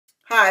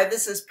Hi,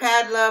 this is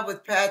Pat Love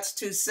with Pat's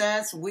 2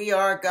 Cents. We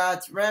are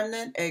God's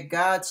Remnant at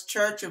God's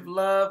Church of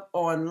Love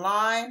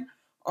online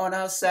on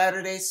our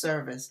Saturday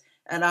service,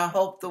 and I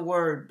hope the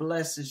word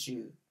blesses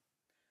you.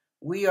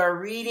 We are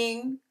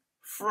reading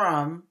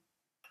from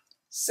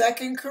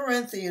 2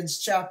 Corinthians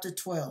chapter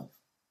 12,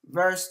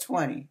 verse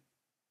 20.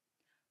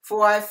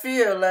 For I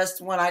fear lest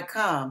when I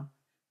come,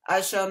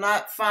 I shall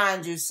not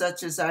find you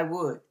such as I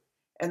would,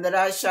 and that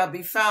I shall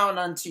be found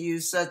unto you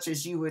such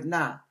as you would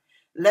not.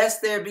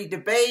 Lest there be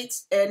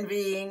debates,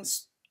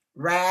 envyings,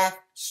 wrath,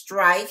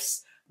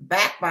 strifes,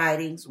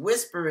 backbitings,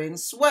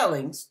 whisperings,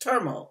 swellings,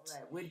 tumults.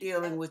 We're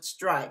dealing with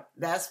strife.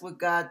 That's what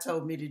God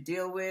told me to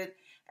deal with,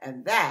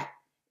 and that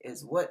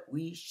is what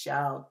we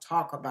shall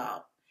talk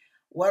about.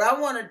 What I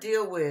want to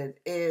deal with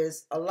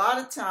is a lot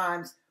of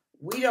times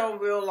we don't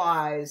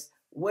realize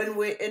when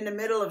we're in the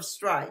middle of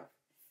strife.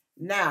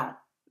 Now,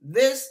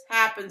 this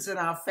happens in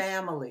our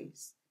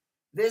families.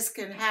 This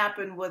can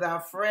happen with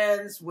our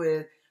friends,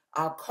 with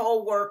our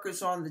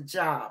co-workers on the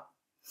job.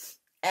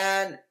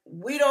 And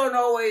we don't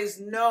always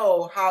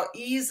know how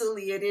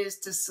easily it is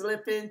to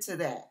slip into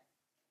that.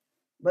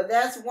 But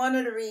that's one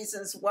of the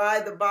reasons why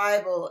the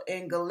Bible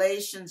in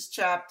Galatians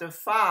chapter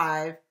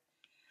 5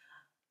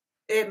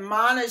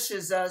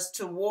 admonishes us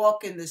to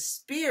walk in the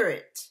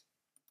Spirit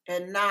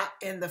and not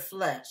in the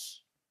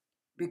flesh.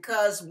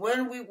 Because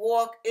when we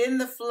walk in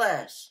the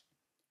flesh,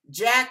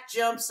 Jack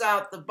jumps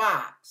out the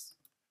box.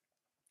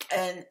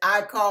 And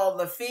I call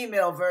the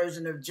female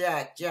version of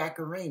Jack,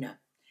 Jackarina.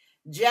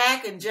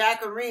 Jack and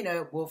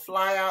Jackarina will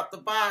fly out the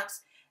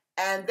box,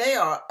 and they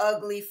are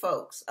ugly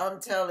folks.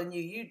 I'm telling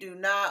you, you do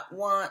not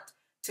want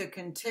to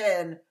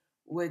contend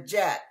with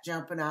Jack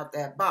jumping out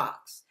that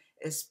box,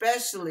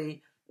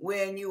 especially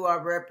when you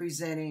are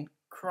representing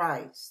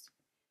Christ.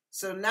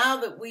 So now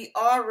that we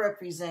are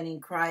representing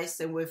Christ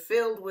and we're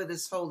filled with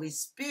His Holy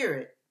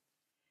Spirit,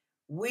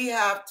 we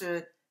have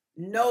to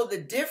know the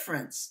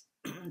difference.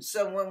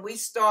 So when we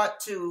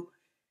start to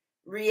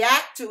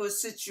react to a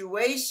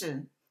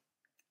situation,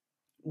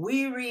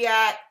 we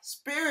react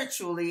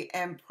spiritually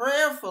and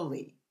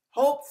prayerfully,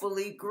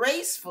 hopefully,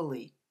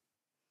 gracefully.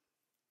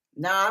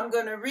 Now I'm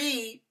going to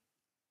read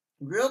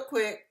real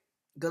quick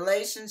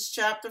Galatians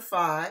chapter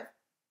 5,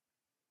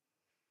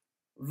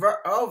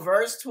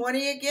 verse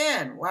 20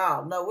 again.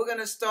 Wow. No, we're going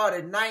to start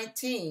at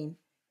 19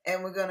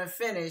 and we're going to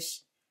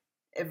finish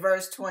at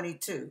verse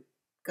 22.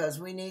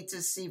 Because we need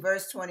to see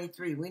verse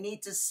 23. We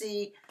need to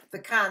see the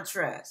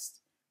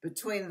contrast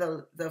between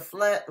the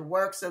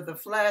works of the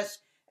flesh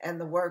and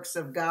the works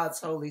of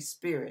God's Holy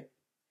Spirit.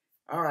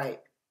 All right.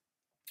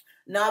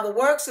 Now the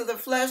works of the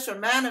flesh are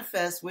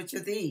manifest, which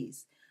are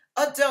these: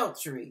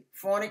 adultery,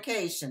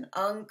 fornication,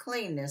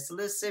 uncleanness,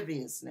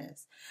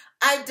 lasciviousness,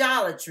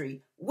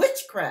 idolatry,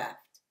 witchcraft,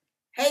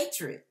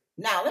 hatred.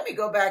 Now let me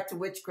go back to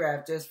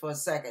witchcraft just for a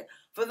second.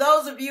 For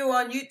those of you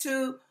on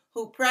YouTube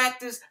who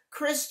practice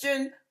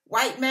Christian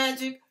white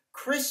magic,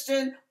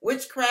 Christian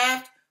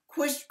witchcraft,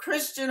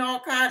 Christian all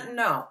kind.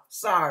 No,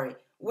 sorry.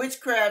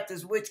 Witchcraft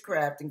is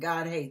witchcraft and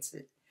God hates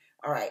it.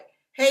 All right.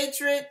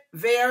 Hatred,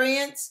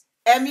 variance,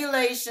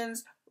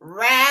 emulations,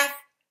 wrath,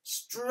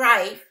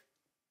 strife,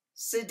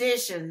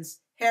 seditions,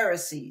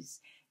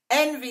 heresies,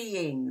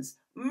 envyings,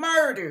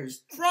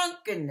 murders,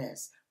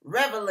 drunkenness,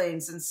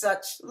 revelings, and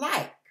such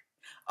like.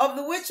 Of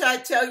the which I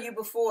tell you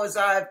before, as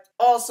I've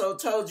also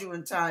told you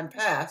in time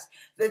past,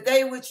 that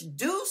they which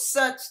do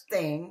such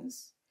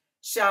things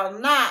shall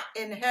not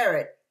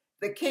inherit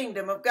the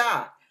kingdom of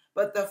God.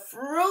 But the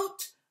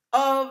fruit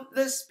of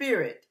the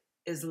Spirit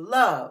is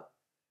love,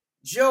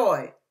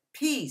 joy,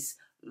 peace,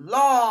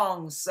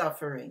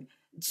 long-suffering,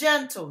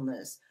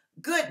 gentleness,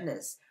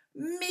 goodness,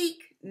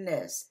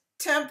 meekness,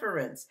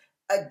 temperance.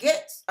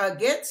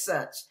 Against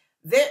such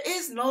there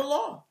is no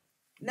law.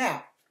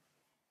 Now,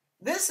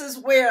 this is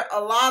where a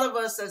lot of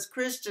us as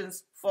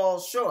Christians fall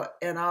short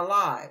in our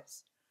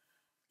lives.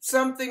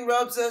 Something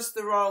rubs us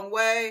the wrong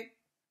way.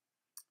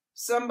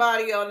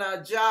 Somebody on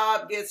our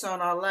job gets on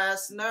our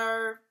last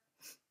nerve.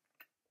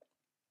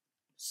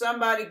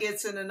 Somebody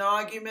gets in an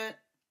argument.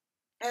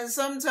 And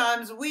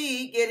sometimes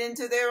we get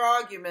into their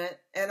argument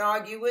and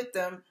argue with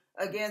them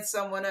against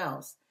someone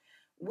else.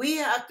 We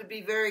have to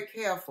be very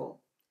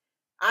careful.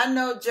 I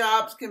know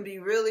jobs can be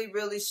really,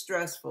 really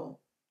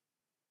stressful.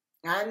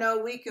 I know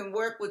we can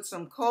work with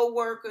some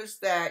co-workers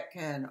that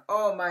can,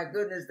 oh my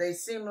goodness, they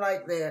seem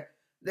like they're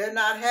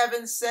not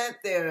heaven sent,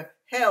 they're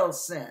hell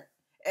sent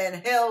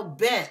and hell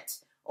bent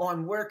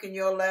on working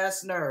your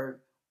last nerve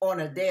on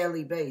a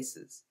daily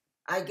basis.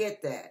 I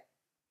get that.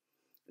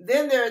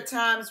 Then there are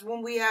times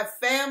when we have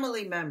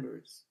family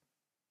members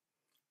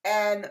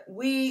and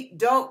we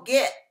don't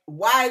get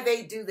why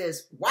they do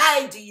this.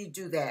 Why do you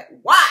do that?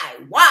 Why?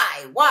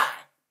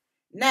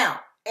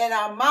 Now, in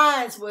our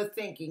minds, we're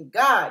thinking,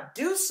 God,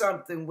 do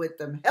something with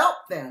them,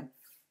 help them.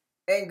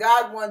 And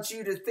God wants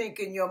you to think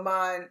in your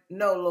mind,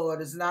 no,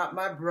 Lord, it's not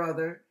my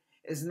brother,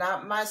 it's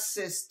not my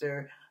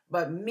sister,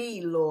 but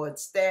me, Lord,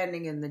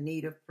 standing in the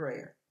need of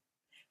prayer.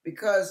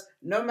 Because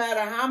no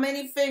matter how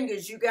many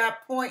fingers you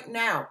got pointing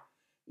out,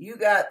 You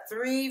got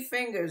 3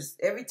 fingers.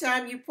 Every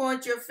time you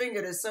point your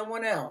finger to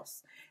someone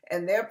else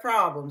and their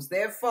problems,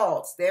 their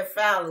faults, their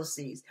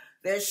fallacies,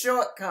 their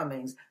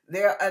shortcomings,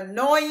 their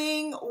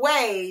annoying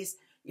ways,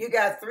 you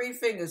got 3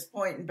 fingers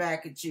pointing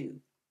back at you.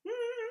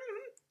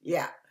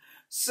 Yeah.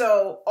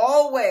 So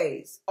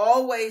always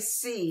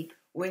see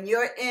when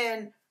you're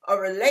in a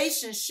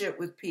relationship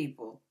with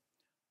people,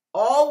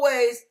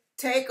 always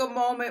take a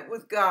moment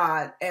with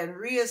God and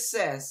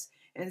reassess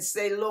and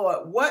say,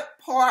 Lord, what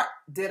part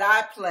did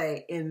I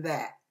play in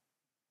that?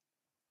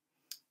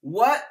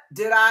 What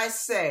did I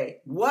say?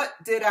 What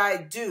did I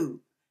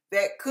do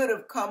that could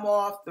have come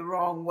off the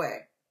wrong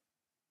way?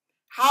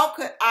 How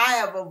could I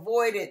have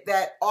avoided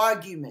that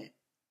argument?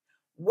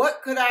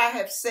 What could I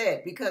have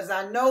said? Because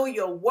I know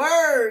your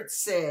word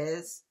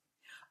says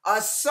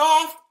a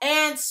soft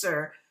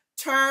answer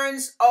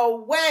turns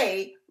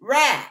away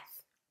wrath.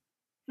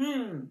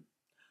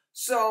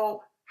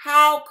 So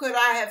how could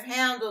I have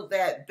handled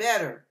that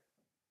better?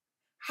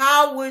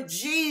 How would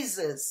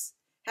Jesus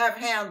have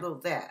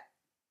handled that?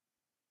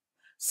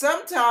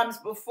 Sometimes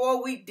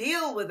before we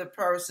deal with a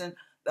person,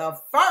 the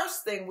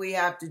first thing we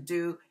have to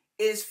do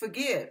is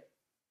forgive.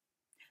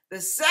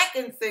 The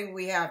second thing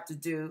we have to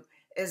do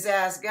is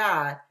ask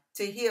God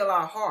to heal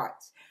our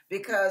hearts,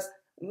 because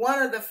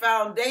one of the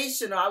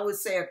foundational, I would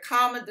say a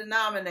common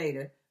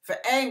denominator for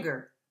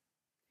anger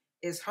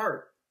is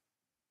hurt.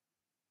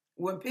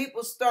 When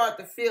people start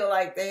to feel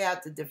like they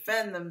have to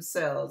defend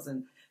themselves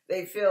and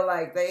they feel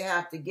like they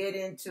have to get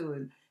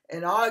into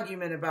an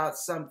argument about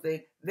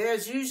something,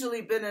 there's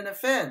usually been an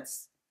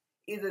offense.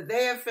 Either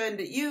they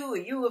offended you or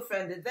you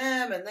offended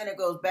them, and then it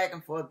goes back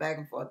and forth, back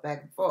and forth,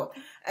 back and forth.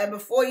 And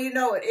before you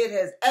know it, it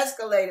has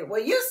escalated.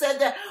 Well, you said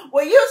that.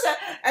 Well, you said,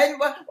 and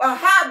well,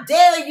 how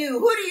dare you?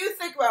 Who do you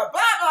think about?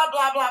 Blah, blah,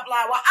 blah, blah,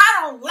 blah. Well,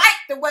 I don't like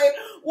the way,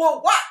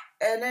 well, what?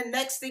 And then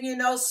next thing you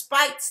know,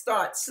 spite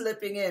starts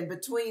slipping in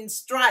between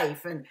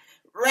strife and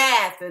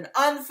wrath and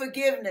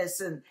unforgiveness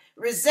and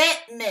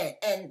resentment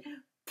and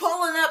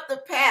pulling up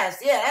the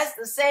past. Yeah, that's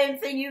the same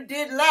thing you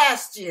did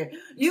last year.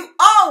 You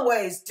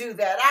always do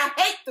that.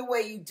 I hate the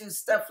way you do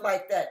stuff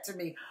like that to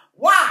me.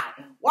 Why?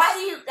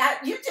 Why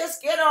do you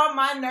just get on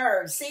my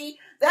nerves? See,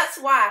 that's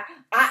why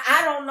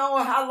I don't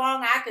know how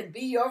long I can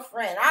be your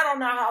friend. I don't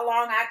know how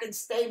long I can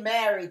stay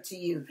married to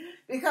you,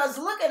 because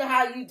look at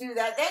how you do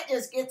that. That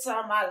just gets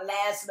on my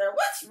last nerve.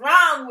 What's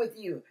wrong with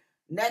you?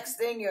 Next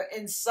thing, you're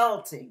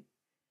insulting.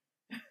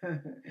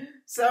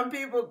 Some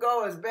people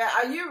go as bad.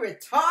 Are you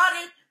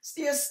retarded?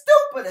 You're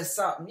stupid or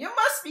something. You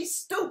must be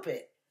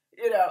stupid.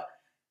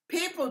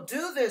 People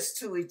do this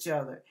to each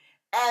other.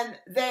 And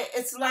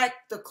it's like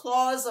the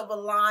claws of a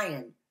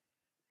lion.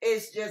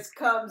 It just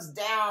comes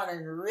down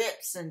and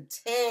rips and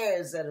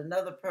tears at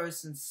another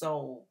person's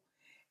soul.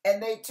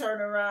 And they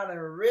turn around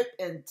and rip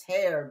and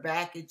tear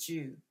back at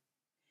you.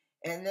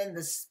 And then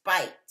the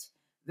spite,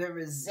 the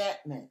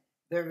resentment,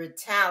 the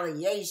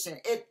retaliation.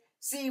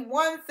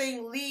 One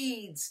thing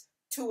leads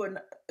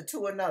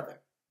to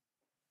another.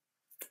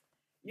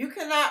 You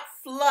cannot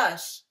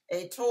flush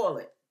a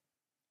toilet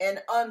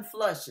and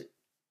unflush it.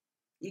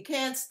 You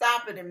can't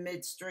stop it in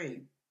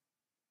midstream.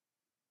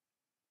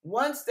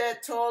 Once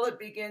that toilet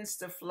begins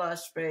to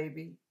flush,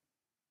 baby,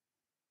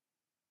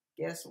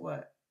 guess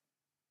what?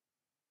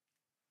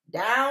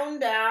 Down,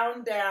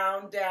 down,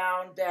 down,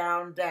 down,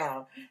 down,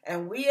 down.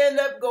 And we end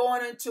up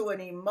going into an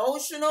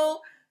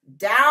emotional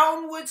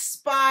downward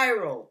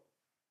spiral.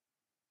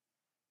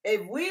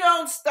 If we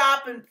don't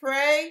stop and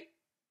pray,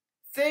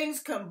 things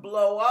can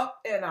blow up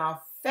in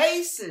our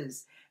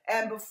faces.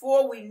 And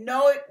before we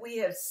know it, we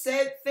have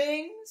said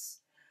things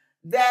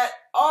that,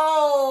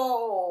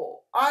 I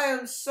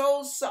am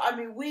so sorry. I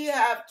mean, we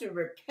have to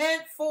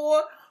repent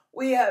for.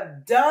 We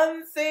have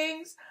done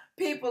things.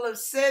 People have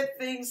said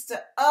things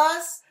to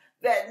us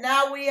that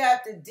now we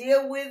have to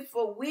deal with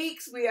for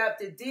weeks. We have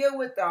to deal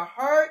with the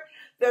hurt,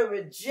 the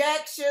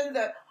rejection,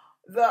 the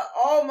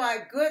oh my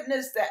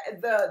goodness,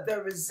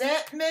 the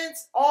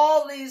resentments,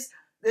 all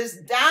this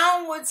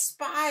downward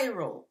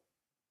spiral.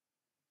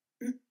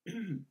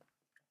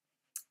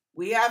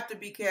 We have to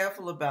be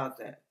careful about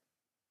that.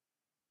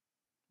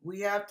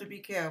 We have to be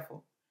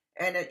careful.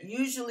 And it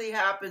usually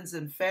happens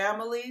in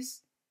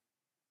families,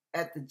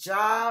 at the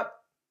job,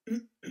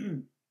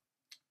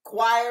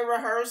 choir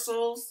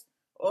rehearsals.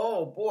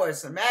 Oh boy,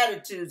 some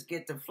attitudes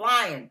get to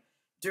flying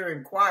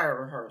during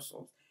choir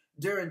rehearsals.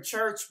 During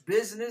church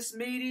business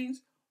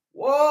meetings.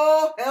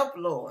 Whoa, help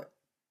Lord.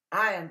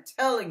 I am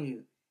telling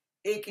you,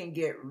 it can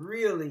get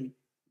really,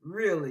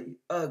 really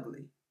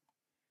ugly.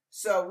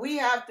 So we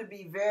have to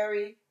be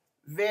very,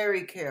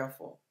 very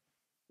careful.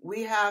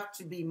 We have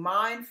to be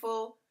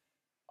mindful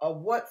of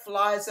what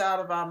flies out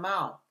of our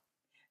mouth.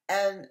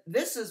 And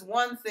this is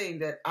one thing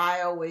that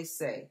I always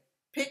say.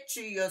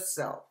 Picture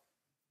yourself.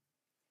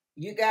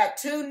 You got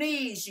 2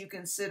 knees you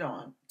can sit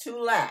on, 2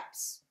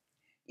 laps.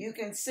 You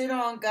can sit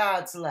on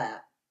God's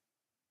lap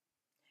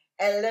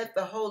and let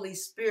the Holy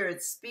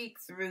Spirit speak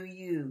through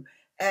you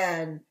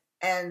and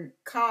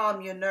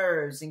calm your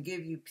nerves and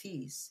give you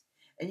peace.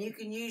 And you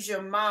can use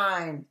your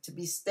mind to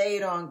be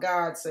stayed on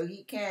God so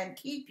he can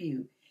keep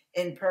you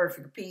in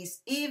perfect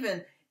peace,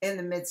 even in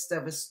the midst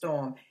of a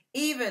storm,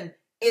 even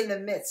in the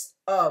midst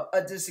of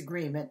a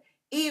disagreement,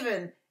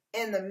 even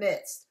in the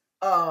midst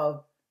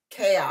of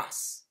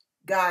chaos.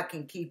 God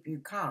can keep you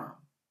calm,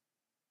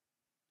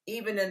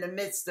 even in the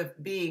midst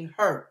of being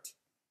hurt,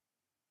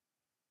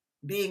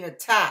 being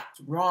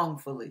attacked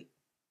wrongfully.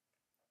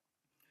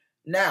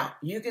 Now,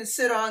 you can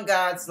sit on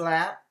God's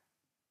lap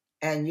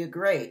and you're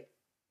great.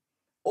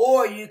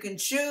 Or you can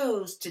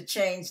choose to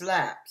change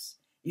laps.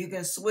 You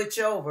can switch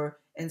over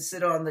and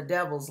sit on the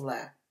devil's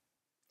lap.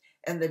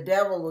 And the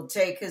devil will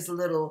take his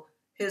little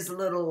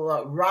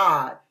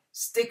rod,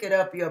 stick it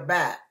up your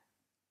back,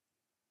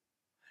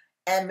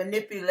 and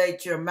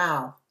manipulate your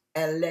mouth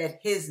and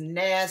let his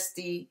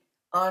nasty,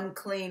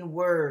 unclean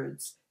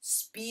words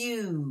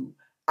spew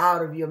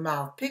out of your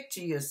mouth.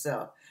 Picture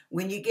yourself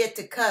when you get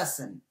to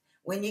cussing,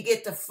 when you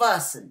get to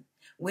fussing,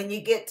 when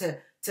you get to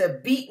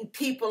beating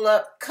people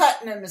up,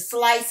 cutting them and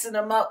slicing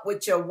them up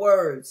with your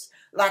words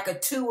like a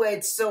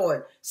two-edged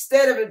sword.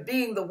 Instead of it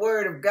being the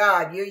word of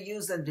God, you're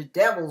using the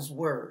devil's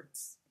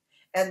words.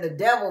 And the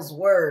devil's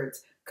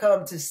words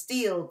come to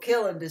steal,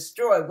 kill, and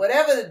destroy.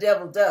 Whatever the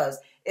devil does,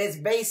 it's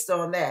based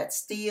on that.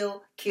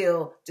 Steal,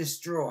 kill,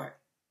 destroy.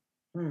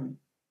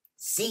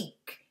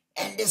 Seek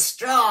and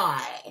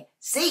destroy.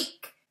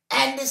 Seek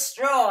and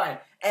destroy.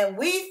 And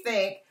we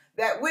think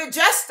that we're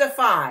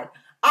justified.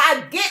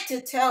 I get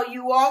to tell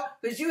you all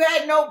because you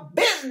had no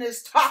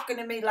business talking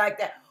to me like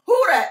that. Who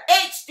the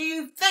H do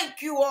you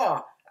think you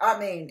are? I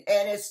mean,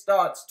 and it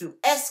starts to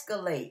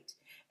escalate.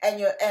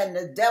 And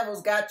the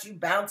devil's got you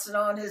bouncing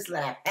on his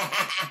lap.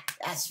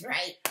 That's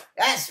right.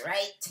 That's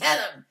right. Tell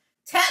him.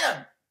 Tell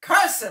him.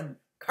 Curse him.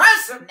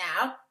 Curse him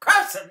now.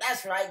 Curse him.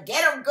 That's right.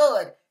 Get him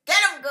good. Get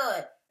him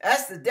good.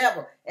 That's the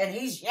devil. And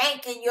he's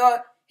yanking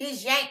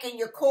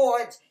your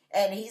cords,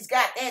 and he's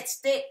got that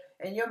stick,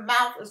 and your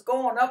mouth is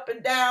going up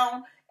and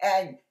down,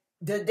 and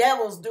the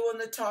devil's doing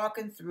the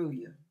talking through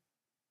you.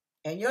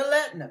 And you're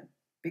letting him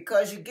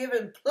because you're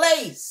giving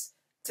place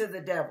to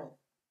the devil.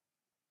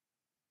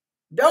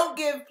 Don't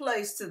give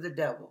place to the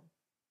devil.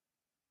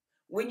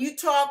 When you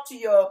talk to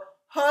your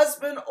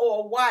husband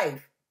or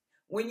wife,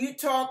 when you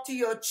talk to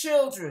your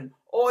children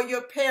or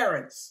your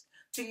parents,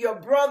 to your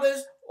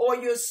brothers or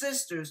your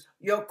sisters,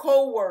 your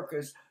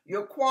co-workers,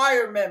 your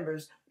choir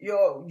members,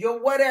 your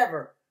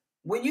whatever,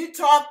 when you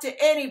talk to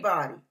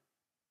anybody,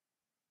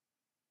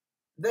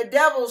 the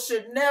devil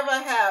should never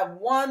have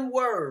one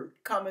word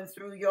coming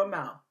through your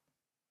mouth.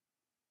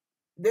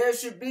 There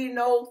should be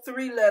no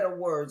 3-letter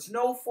words,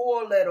 no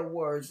 4-letter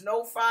words,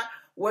 no 5,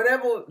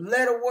 whatever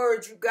letter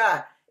words you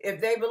got.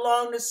 If they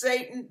belong to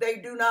Satan, they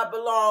do not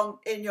belong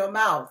in your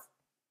mouth.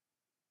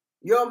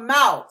 Your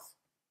mouth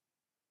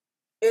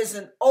is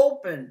an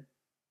open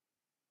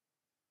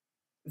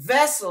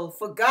vessel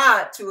for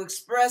God to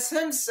express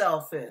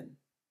himself in,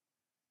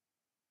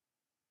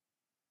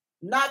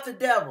 not the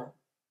devil.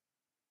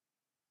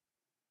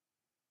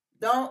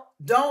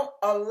 Don't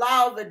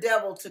allow the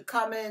devil to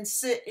come in,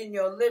 sit in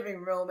your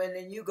living room, and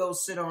then you go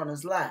sit on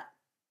his lap.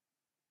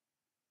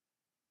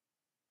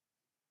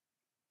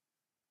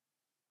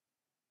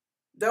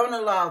 Don't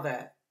allow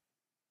that.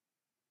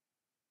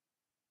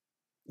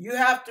 You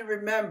have to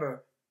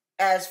remember,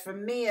 as for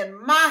me and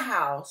my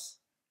house,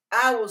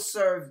 I will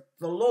serve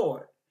the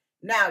Lord.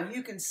 Now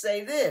you can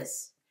say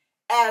this,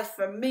 as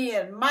for me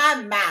and my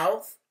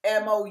mouth,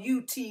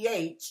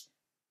 M-O-U-T-H,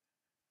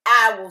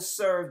 I will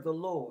serve the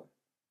Lord.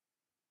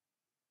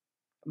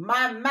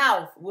 My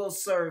mouth will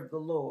serve the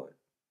Lord.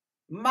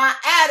 My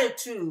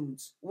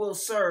attitudes will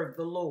serve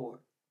the Lord.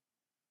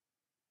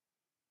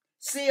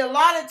 See, a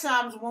lot of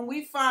times when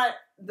we find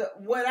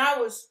when I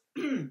was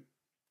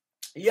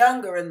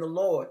younger in the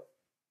Lord,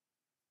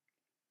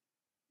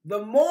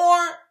 the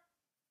more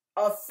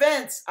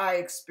offense I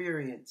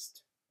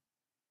experienced,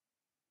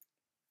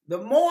 the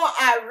more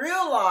I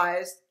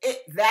realized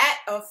that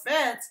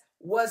offense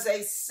was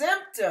a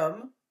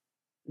symptom,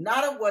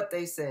 not of what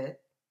they said,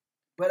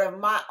 but of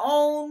my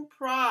own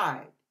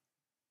pride.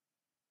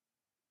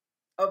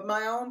 Of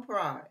my own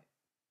pride.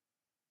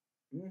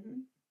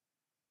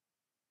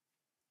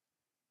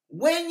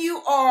 When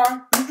you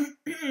are,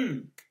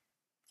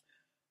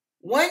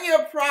 when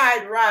your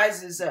pride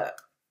rises up,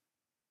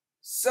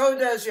 so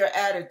does your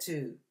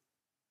attitude.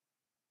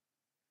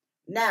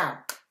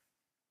 Now,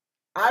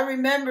 I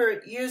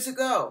remember years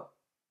ago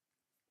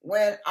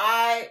when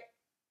I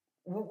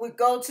would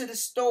go to the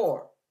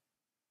store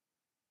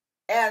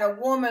and a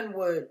woman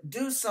would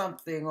do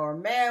something or a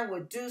man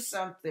would do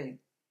something,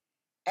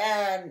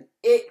 and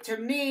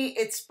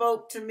it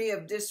spoke to me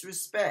of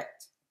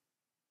disrespect.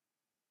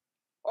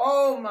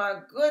 Oh my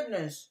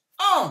goodness.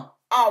 I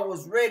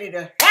was ready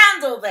to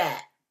handle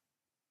that.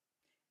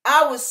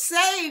 I was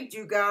saved,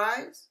 you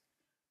guys,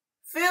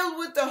 filled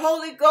with the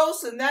Holy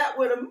Ghost, and that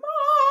with a mighty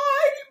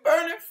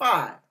burning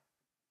fire.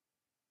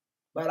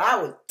 But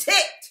I was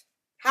ticked.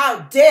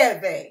 How dare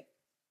they?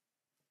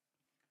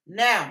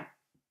 Now,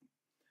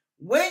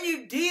 when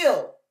you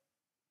deal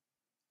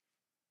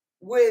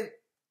with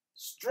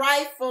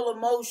strifeful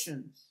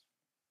emotions.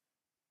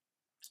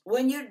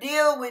 When you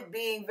deal with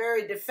being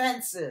very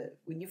defensive,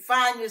 when you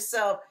find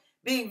yourself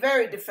being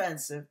very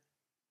defensive,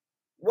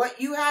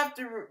 what you have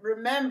to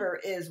remember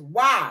is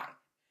why.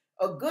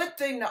 A good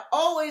thing to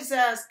always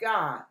ask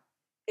God.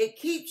 It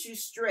keeps you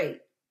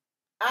straight.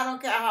 I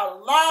don't care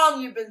how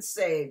long you've been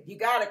saved. You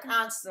got to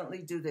constantly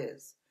do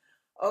this.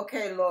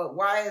 Okay, Lord,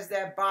 why is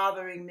that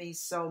bothering me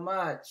so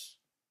much?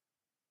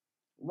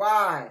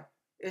 Why?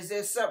 Is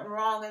there something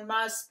wrong in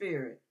my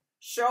spirit?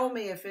 Show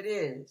me if it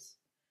is.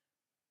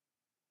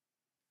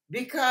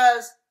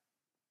 Because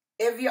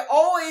if you're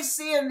always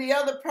seeing the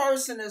other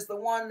person as the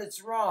one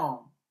that's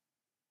wrong,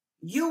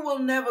 you will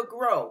never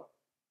grow.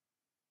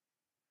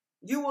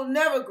 You will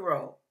never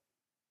grow.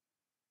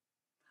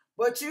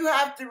 But you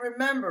have to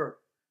remember,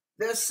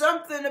 there's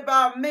something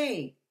about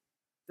me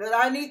that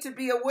I need to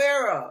be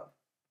aware of.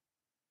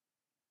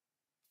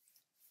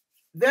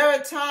 There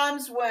are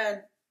times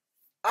when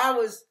I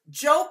was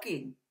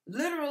joking,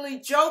 literally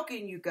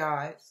joking, you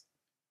guys,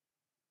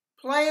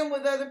 playing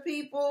with other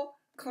people,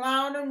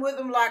 clowning with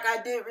them like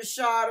I did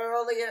Rashad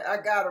earlier. I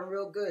got him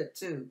real good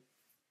too.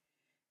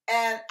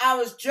 And I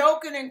was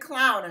joking and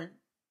clowning,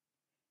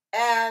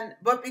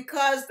 but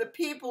because the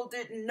people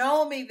didn't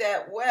know me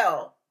that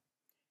well,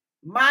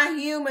 my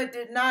humor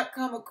did not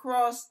come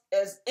across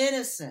as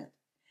innocent.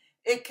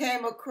 It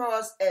came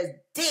across as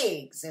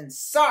digs and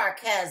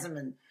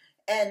sarcasm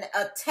and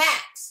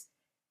attacks.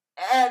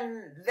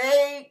 And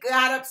they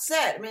got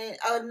upset. I mean,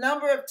 a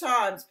number of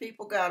times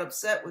people got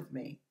upset with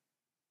me.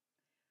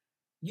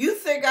 You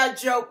think I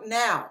joke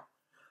now?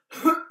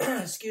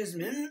 Excuse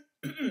me.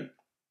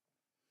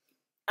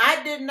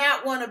 I did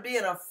not want to be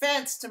an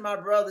offense to my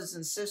brothers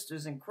and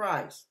sisters in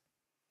Christ.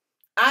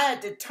 I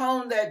had to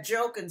tone that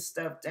joking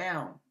stuff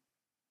down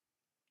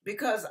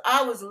because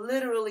I was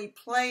literally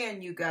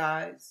playing, you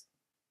guys.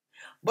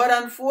 But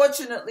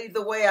unfortunately,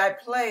 the way I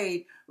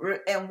played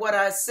and what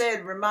I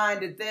said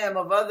reminded them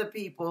of other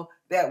people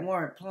that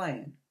weren't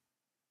playing.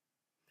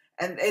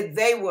 And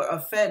they were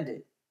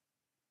offended.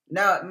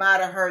 Now, it might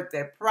have hurt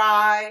their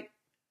pride.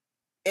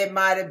 It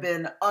might have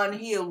been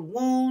unhealed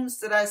wounds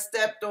that I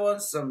stepped on,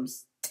 some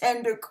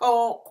tender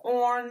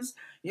corns.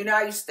 You know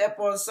how you step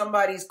on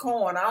somebody's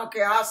corn. I don't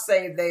care how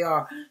saved they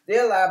are.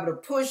 They're liable to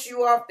push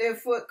you off their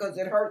foot because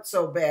it hurts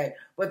so bad.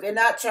 But they're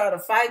not trying to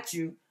fight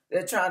you.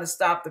 They're trying to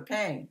stop the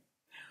pain.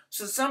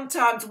 So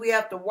sometimes we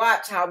have to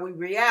watch how we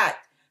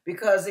react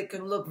because it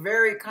can look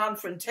very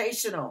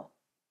confrontational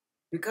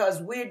because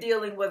we're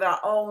dealing with our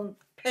own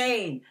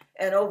pain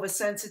and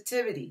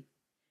oversensitivity.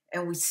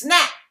 And we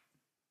snap.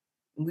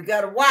 And we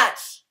got to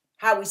watch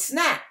how we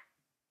snap.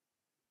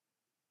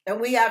 And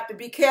we have to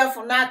be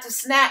careful not to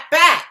snap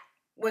back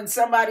when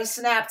somebody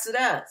snaps at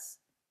us.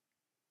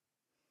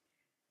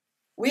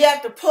 We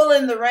have to pull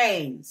in the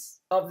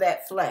reins of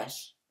that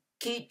flesh.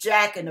 Keep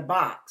Jack in the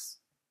box.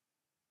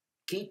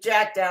 Keep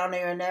Jack down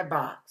there in that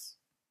box.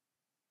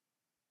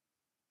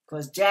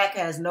 Because Jack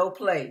has no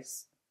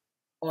place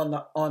on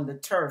the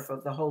turf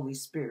of the Holy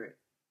Spirit.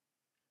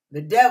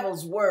 The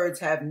devil's words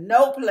have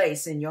no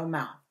place in your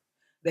mouth.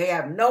 They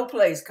have no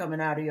place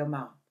coming out of your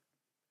mouth.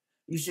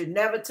 You should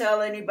never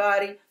tell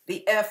anybody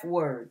the F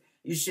word.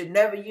 You should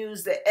never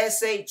use the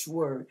SH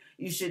word.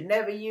 You should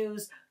never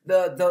use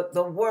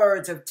the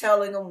words of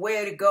telling them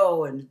where to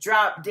go and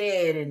drop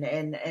dead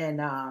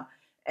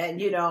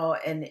and you know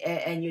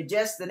and you're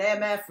just an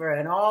MFer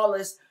and all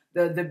this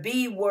the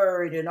B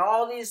word and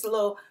all these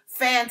little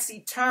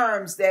fancy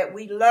terms that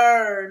we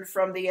learn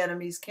from the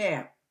enemy's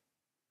camp.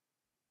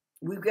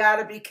 We've got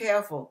to be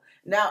careful.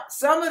 Now,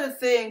 some of the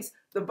things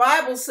the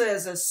Bible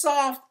says a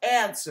soft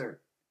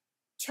answer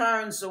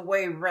turns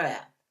away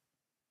wrath.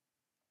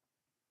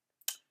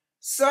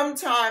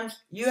 Sometimes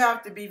you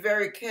have to be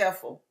very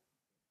careful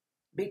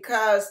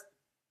because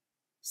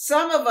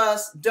some of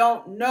us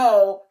don't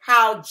know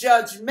how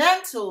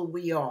judgmental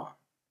we are.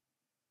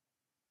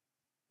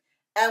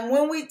 And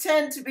when we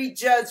tend to be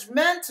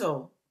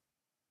judgmental,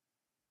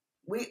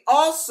 we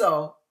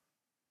also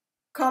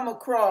come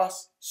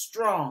across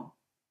strong.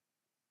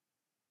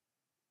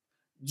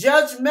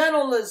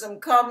 Judgmentalism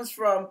comes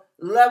from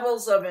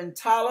levels of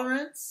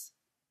intolerance,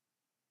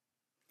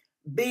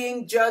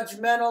 being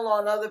judgmental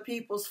on other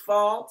people's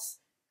faults,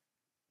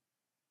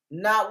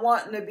 not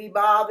wanting to be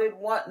bothered,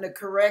 wanting to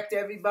correct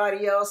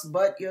everybody else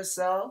but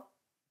yourself.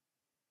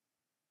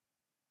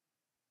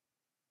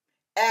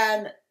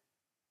 And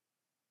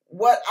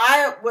what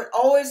I would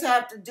always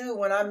have to do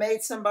when I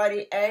made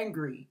somebody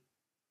angry,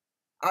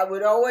 I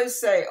would always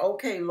say,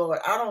 okay, Lord,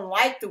 I don't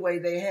like the way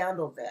they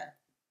handled that.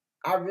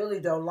 I really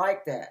don't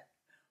like that.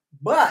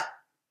 But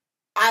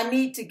I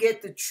need to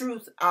get the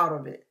truth out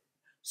of it.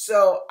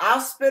 So I'll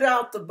spit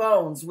out the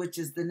bones, which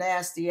is the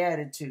nasty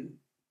attitude.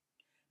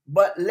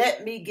 But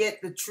let me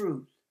get the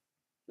truth.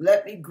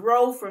 Let me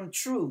grow from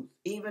truth,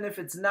 even if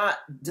it's not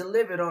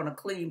delivered on a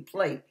clean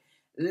plate.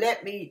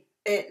 Let me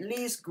at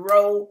least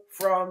grow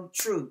from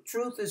truth.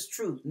 Truth is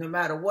truth. No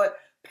matter what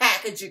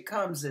package it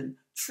comes in,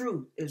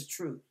 truth is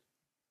truth.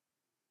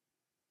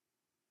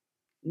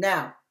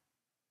 Now,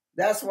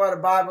 that's why the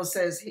Bible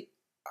says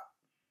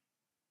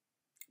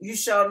You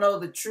shall know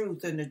the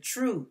truth, and the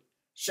truth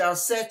shall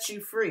set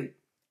you free.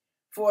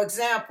 For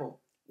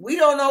example, we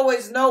don't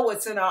always know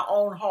what's in our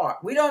own heart.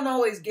 We don't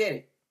always get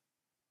it.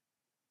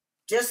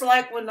 Just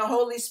like when the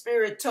Holy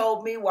Spirit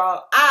told me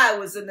while I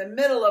was in the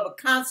middle of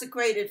a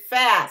consecrated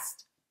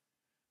fast,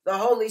 the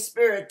Holy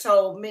Spirit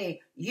told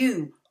me,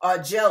 you are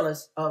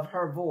jealous of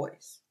her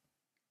voice.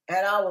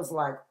 And I was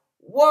like,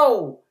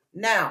 whoa.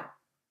 Now,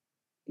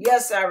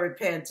 yes, I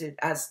repented.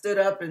 I stood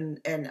up and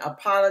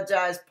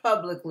apologized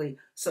publicly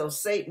so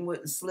Satan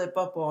wouldn't slip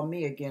up on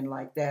me again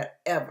like that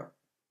ever.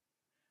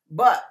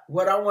 But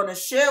what I want to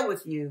share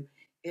with you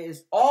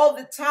is all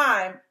the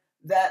time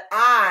that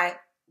I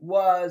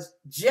was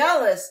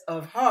jealous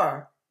of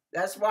her.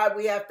 That's why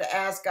we have to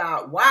ask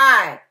God,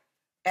 why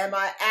am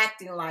I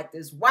acting like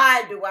this?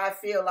 Why do I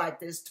feel like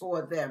this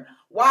toward them?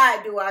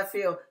 Why do I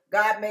feel?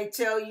 God may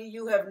tell you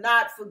you have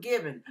not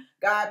forgiven.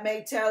 God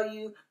may tell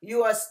you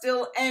you are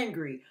still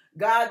angry.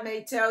 God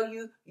may tell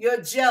you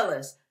you're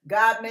jealous.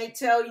 God may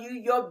tell you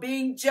you're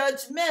being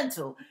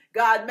judgmental.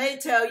 God may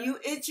tell you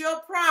it's your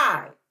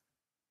pride.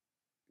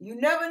 You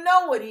never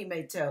know what he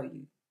may tell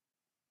you.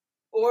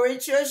 Or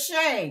it's your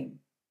shame.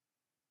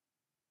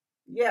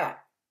 Yeah,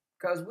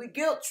 because we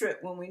guilt trip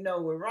when we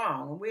know we're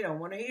wrong and we don't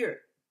want to hear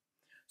it.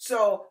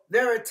 So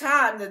there are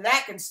times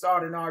that can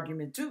start an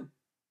argument too.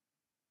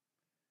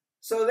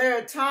 So there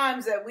are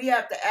times that we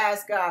have to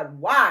ask God,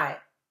 why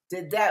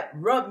did that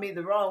rub me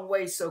the wrong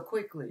way so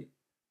quickly?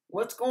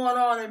 What's going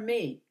on in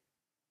me?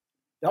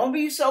 Don't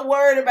be so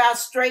worried about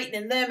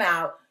straightening them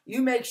out.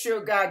 You make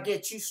sure God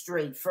gets you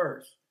straight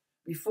first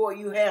before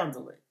you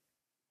handle it.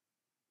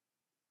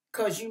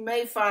 Because you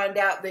may find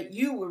out that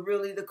you were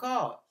really the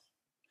cause.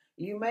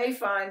 You may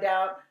find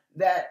out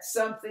that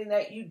something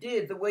that you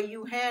did, the way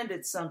you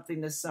handed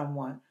something to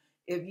someone,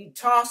 if you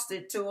tossed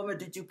it to them or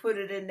did you put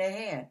it in their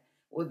hand,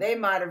 well, they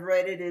might have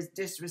read it as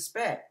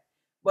disrespect.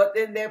 But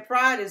then their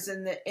pride is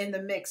in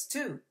the mix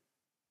too.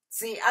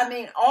 See, I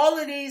mean, all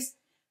of these,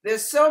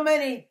 there's so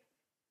many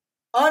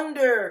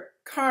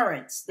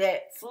undercurrents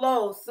that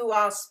flow through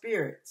our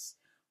spirits.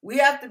 We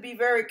have to be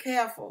very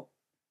careful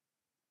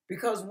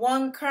because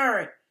one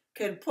current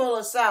can pull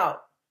us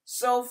out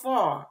so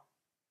far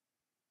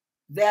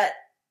that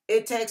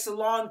it takes a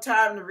long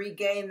time to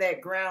regain that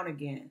ground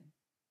again.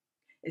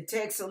 It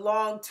takes a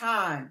long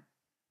time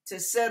to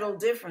settle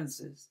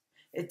differences.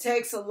 It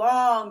takes a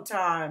long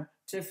time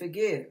to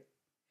forgive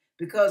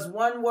because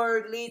one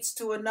word leads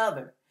to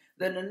another.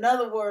 Then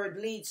another word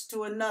leads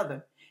to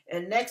another.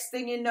 And next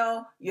thing you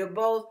know, you're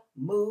both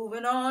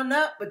moving on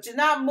up, but you're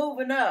not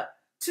moving up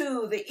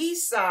to the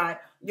east side.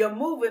 You're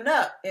moving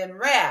up in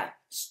wrath,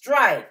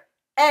 strife,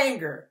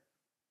 anger,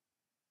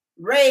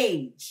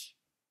 rage.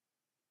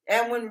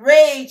 And when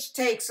rage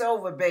takes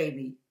over,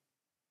 baby,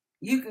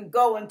 you can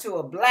go into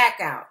a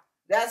blackout.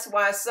 That's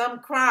why some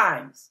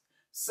crimes,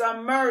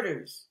 some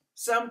murders,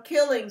 some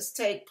killings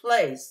take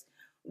place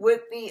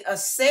with the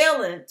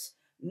assailant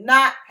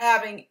not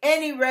having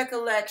any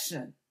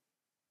recollection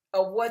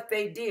of what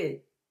they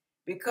did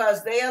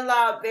because they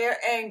allowed their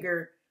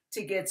anger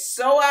to get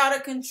so out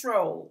of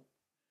control.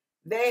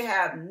 They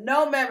have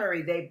no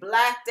memory. They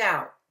blacked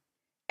out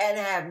and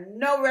have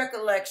no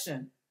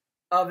recollection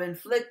of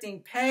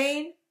inflicting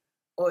pain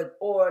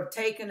or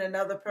taking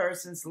another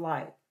person's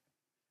life.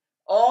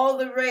 All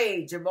the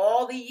rage of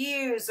all the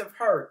years of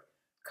hurt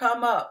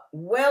come up,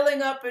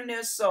 welling up in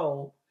their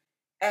soul,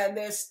 and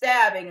they're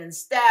stabbing and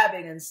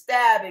stabbing and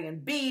stabbing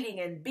and beating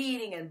and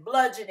beating and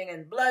bludgeoning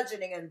and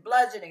bludgeoning and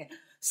bludgeoning,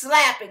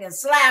 slapping and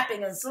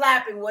slapping and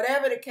slapping,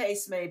 whatever the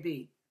case may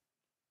be.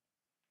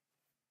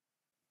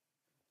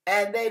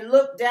 And they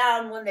look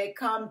down when they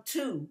come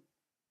to.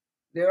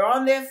 They're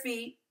on their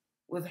feet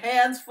with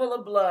hands full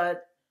of blood,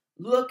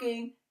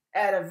 looking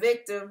at a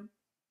victim,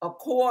 a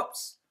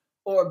corpse,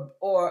 or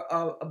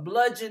a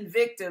bludgeoned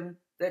victim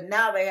that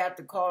now they have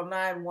to call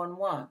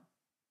 911.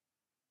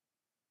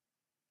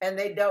 And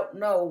they don't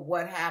know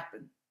what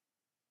happened.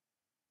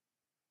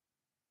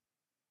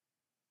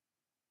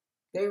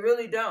 They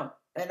really don't.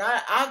 And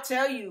I'll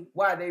tell you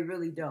why they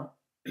really don't.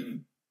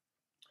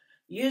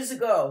 Years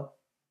ago,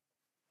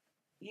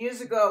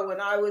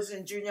 when I was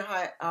in junior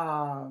high,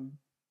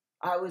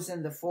 I was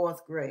in the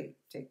 4th grade.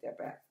 Take that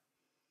back.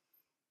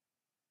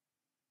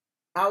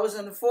 I was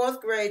in the 4th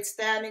grade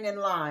standing in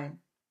line,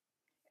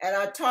 and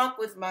I talked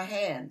with my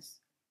hands.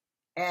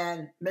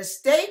 And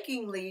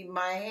mistakenly,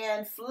 my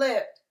hand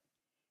flipped,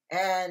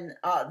 and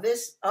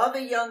this other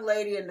young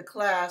lady in the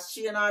class,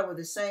 she and I were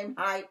the same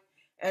height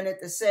and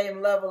at the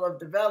same level of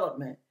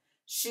development.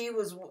 She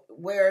was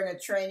wearing a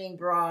training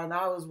bra, and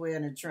I was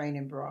wearing a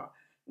training bra.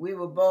 We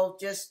were both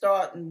just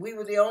starting. We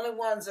were the only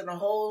ones in the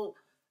whole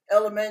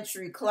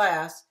elementary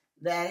class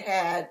that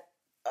had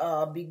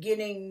the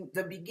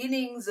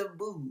beginnings of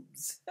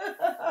boobs.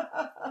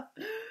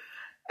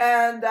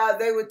 And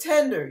they were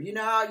tender. You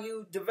know how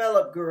you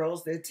develop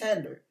girls, they're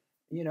tender.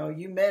 You know,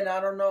 you men, I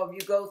don't know if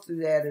you go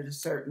through that at a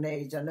certain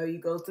age. I know you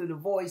go through the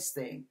voice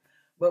thing.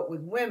 But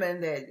with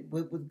women,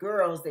 with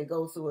girls, they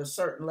go through a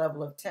certain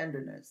level of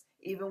tenderness.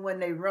 Even when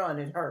they run,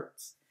 it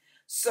hurts.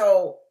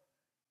 So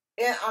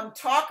and I'm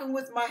talking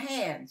with my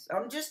hands.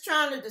 I'm just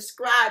trying to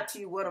describe to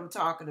you what I'm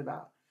talking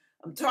about.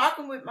 I'm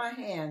talking with my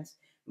hands.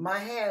 My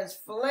hands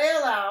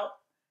flail out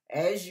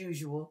as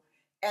usual,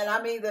 and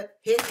I'm either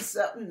hitting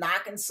something,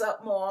 knocking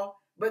something off,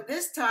 but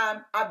this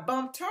time I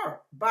bumped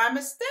her by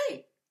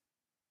mistake.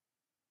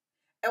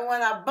 And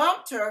when I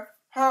bumped her,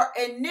 her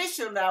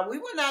initial, now we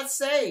were not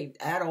saved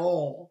at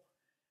all.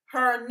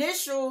 Her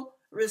initial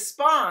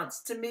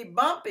response to me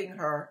bumping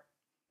her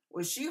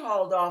was she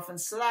hauled off and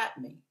slapped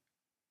me.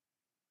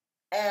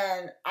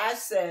 And I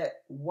said,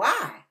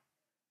 why?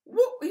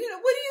 What are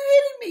you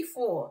hitting me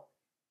for?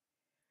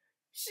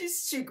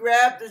 She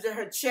grabbed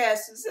her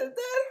chest and said,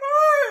 that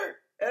hurt.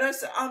 And I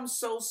said, I'm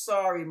so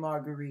sorry,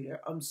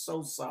 Margarita. I'm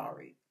so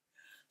sorry.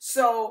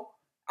 So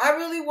I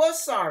really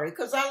was sorry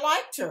because I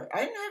liked her.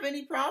 I didn't have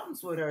any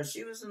problems with her.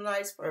 She was a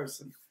nice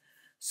person.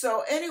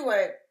 So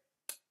anyway,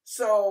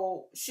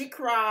 so she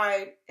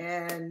cried,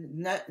 and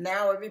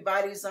now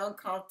everybody's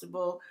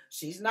uncomfortable.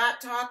 She's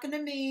not talking to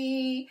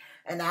me,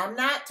 and I'm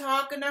not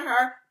talking to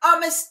her. A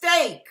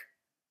mistake.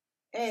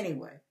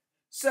 Anyway,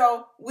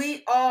 so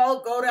we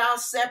all go to our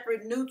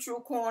separate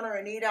neutral corner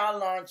and eat our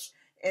lunch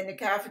in the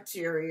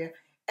cafeteria.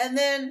 And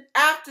then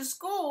after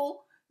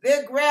school,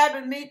 they're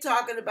grabbing me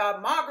talking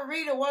about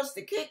Margarita wants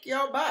to kick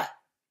your butt.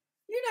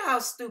 You know how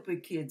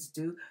stupid kids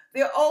do.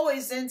 They're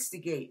always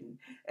instigating.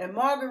 And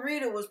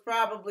Margarita was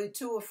probably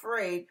too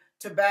afraid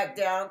to back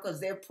down because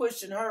they're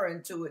pushing her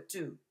into it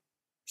too.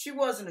 She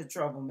wasn't a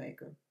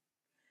troublemaker.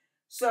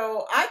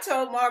 So I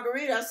told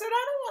Margarita, I said,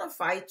 I don't want to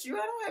fight you.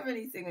 I don't have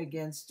anything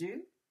against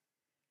you.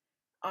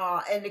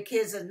 And the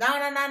kids said, no,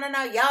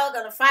 y'all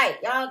gonna fight.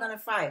 Y'all gonna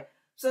fight.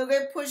 So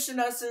they're pushing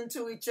us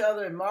into each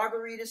other, and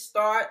Margarita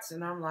starts,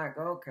 and I'm like,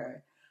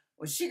 okay.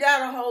 Well, she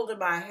got a hold of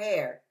my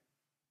hair.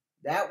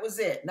 That was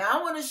it. Now,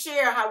 I want to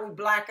share how we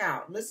black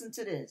out. Listen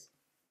to this.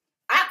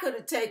 I could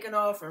have taken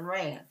off and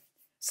ran.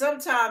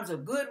 Sometimes a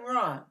good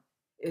run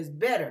is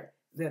better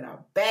than a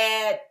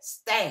bad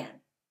stand.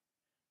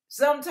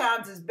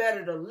 Sometimes it's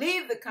better to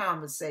leave the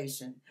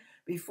conversation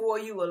before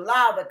you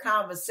allow the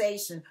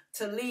conversation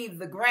to leave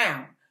the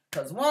ground.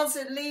 Because once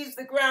it leaves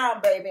the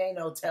ground, baby, ain't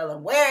no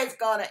telling where it's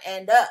going to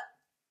end up.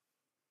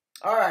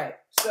 All right.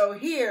 So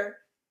here,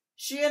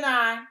 she and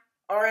I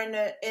are in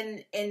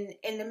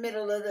the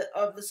middle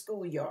of the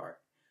schoolyard.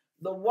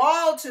 The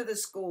wall to the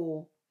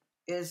school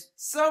is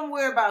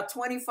somewhere about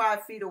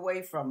 25 feet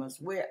away from us.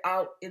 We're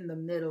out in the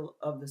middle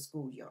of the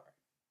schoolyard.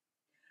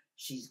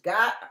 She's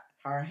got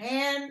her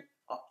hand,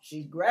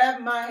 she's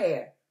grabbed my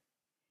hair.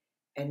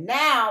 And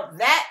now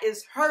that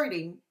is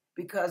hurting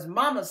because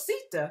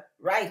Mamacita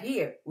right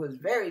here was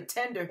very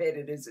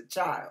tender-headed as a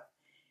child.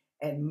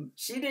 And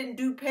she didn't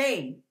do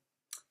pain.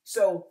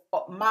 So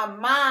my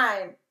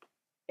mind,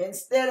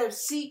 instead of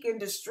seek and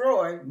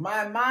destroy,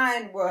 my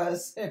mind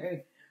was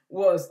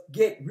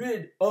get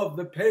rid of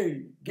the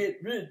pain. Get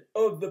rid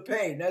of the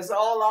pain. That's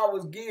all I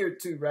was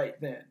geared to right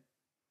then.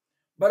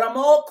 But I'm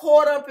all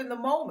caught up in the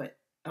moment.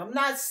 I'm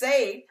not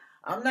saved.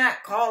 I'm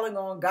not calling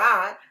on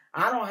God.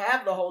 I don't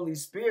have the Holy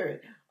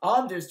Spirit.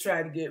 I'm just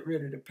trying to get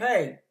rid of the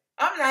pain.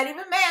 I'm not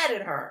even mad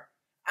at her.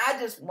 I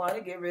just want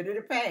to get rid of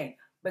the pain.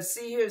 But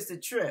see, here's the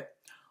trick.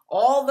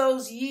 All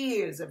those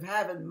years of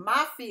having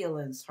my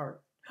feelings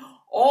hurt,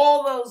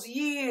 all those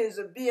years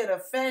of being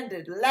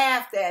offended,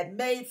 laughed at,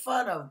 made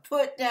fun of,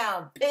 put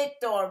down,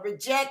 picked on,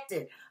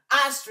 rejected,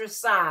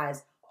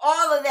 ostracized,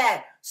 all of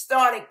that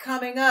started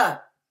coming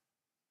up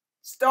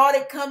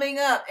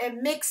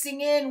and mixing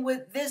in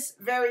with this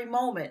very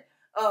moment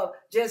of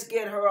just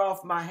get her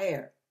off my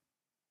hair.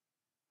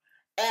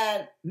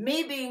 And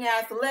me being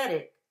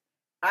athletic,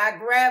 I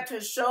grabbed her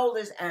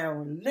shoulders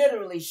and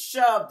literally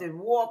shoved and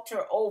walked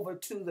her over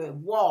to the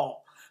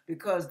wall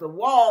because the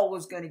wall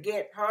was going to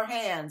get her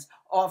hands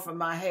off of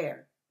my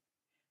hair.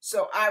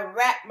 So I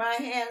wrapped my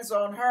hands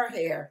on her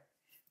hair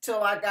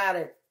till I got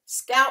it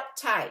scalp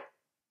tight.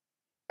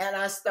 And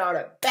I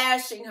started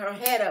bashing her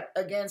head up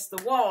against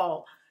the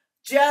wall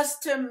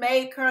just to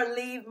make her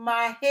leave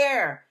my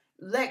hair,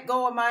 let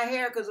go of my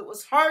hair because it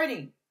was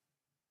hurting.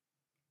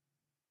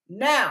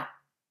 Now,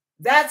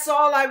 that's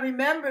all I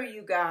remember,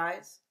 you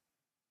guys.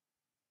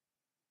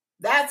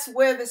 That's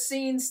where the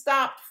scene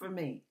stopped for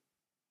me.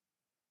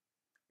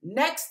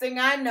 Next thing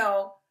I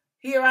know,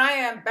 here I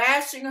am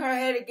bashing her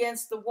head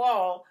against the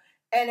wall,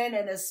 and then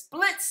in a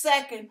split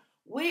second,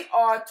 we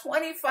are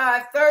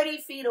 25, 30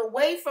 feet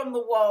away from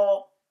the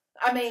wall.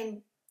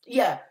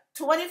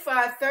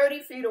 25, 30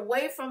 feet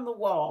away from the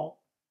wall,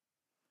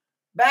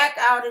 back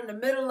out in the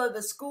middle of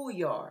the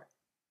schoolyard.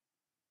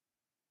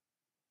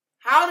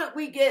 How did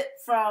we get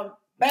from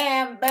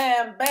bam,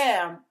 bam,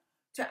 bam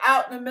to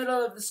out in the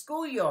middle of the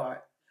schoolyard?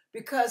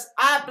 Because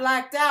I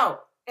blacked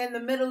out in the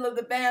middle of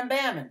the bam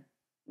bamming.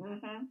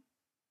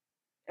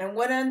 And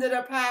what ended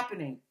up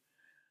happening?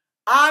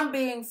 I'm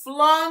being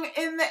flung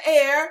in the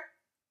air,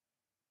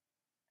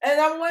 and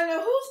I'm wondering,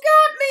 who's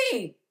got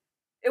me?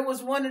 It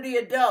was one of the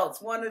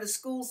adults, one of the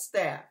school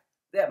staff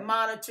that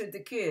monitored the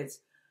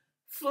kids.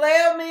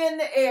 Flailed me in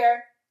the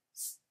air,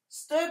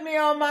 stood me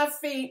on my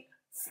feet,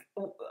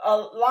 a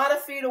lot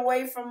of feet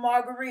away from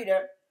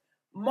Margarita,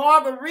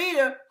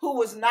 Margarita, who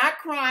was not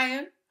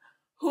crying,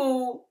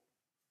 who,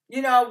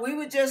 we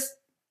were just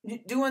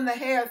doing the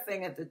hair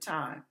thing at the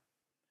time.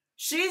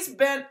 She's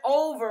bent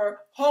over,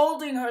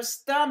 holding her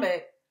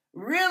stomach,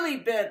 really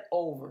bent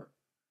over,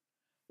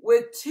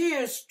 with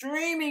tears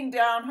streaming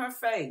down her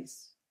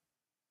face.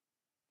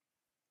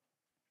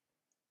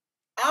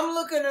 I'm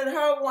looking at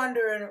her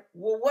wondering,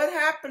 well, what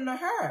happened to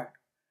her?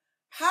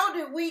 How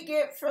did we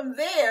get from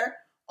there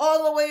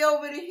all the way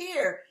over to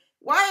here?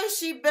 Why is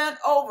she bent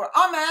over?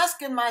 I'm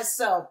asking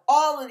myself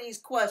all of these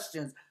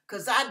questions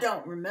because I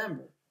don't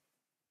remember.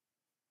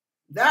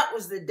 That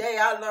was the day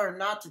I learned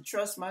not to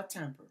trust my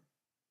temper.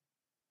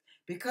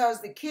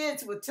 Because the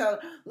kids would tell,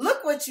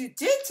 look what you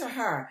did to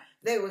her.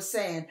 They were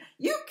saying,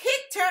 you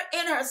kicked her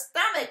in her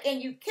stomach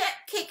and you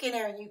kept kicking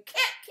her and you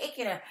kept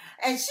kicking her.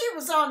 And she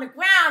was on the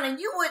ground and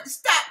you wouldn't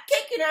stop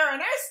kicking her in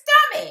her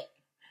stomach.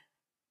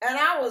 And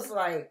I was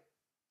like,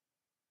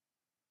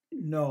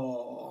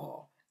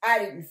 no, I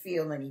didn't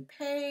feel any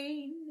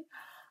pain.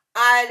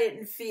 I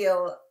didn't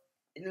feel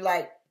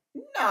like,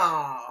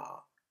 nah.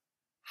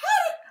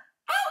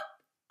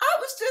 I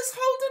was just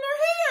holding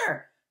her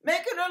hair,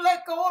 making her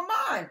let go of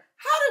mine.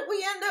 How did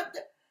we end up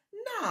there?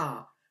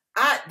 Nah.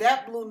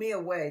 That blew me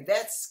away.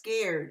 That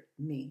scared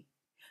me.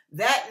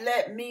 That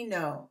let me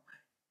know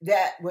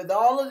that with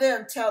all of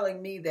them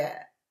telling me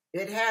that,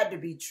 it had to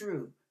be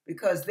true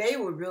because they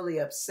were really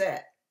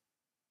upset.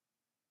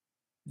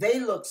 They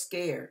looked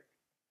scared.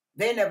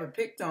 They never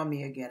picked on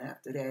me again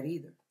after that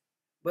either.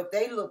 But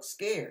they looked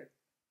scared.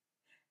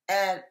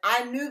 And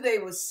I knew they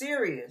were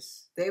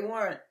serious. They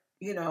weren't,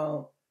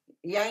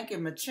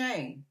 yanking my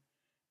chain.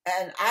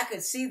 And I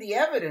could see the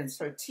evidence.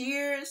 Her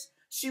tears,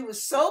 she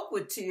was soaked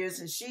with tears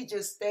and she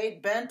just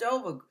stayed bent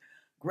over,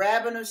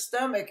 grabbing her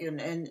stomach.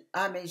 And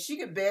I mean, she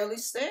could barely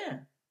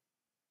stand.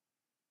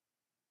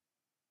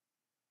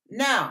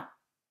 Now,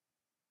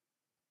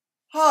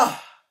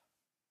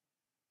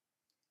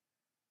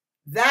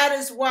 that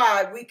is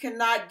why we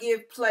cannot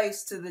give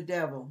place to the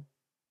devil.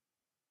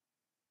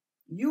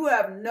 You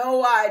have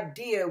no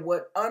idea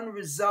what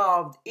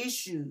unresolved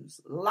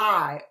issues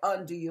lie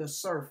under your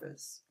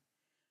surface.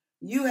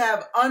 You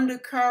have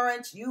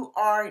undercurrents you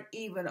aren't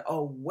even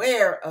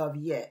aware of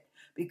yet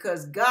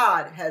because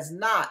God has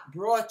not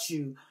brought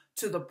you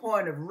to the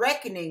point of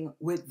reckoning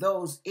with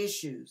those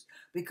issues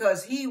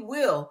because He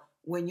will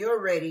when you're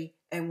ready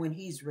and when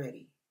He's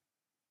ready.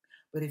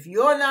 But if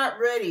you're not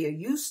ready or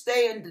you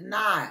stay in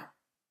denial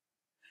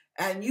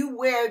and you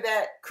wear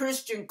that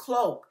Christian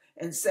cloak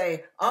and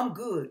say, I'm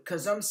good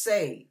because I'm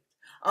saved.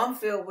 I'm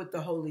filled with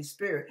the Holy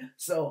Spirit.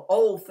 So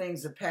old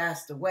things are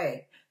passed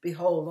away.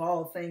 Behold,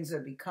 all things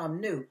have become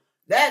new.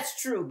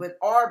 That's true, but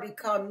are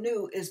become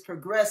new is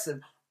progressive.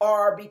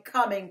 Are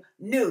becoming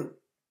new,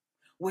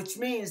 which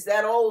means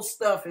that old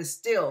stuff is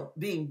still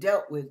being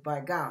dealt with by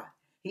God.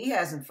 He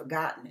hasn't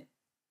forgotten it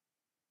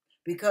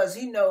because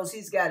He knows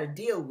He's got to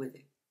deal with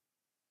it.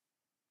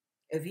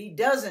 If He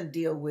doesn't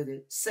deal with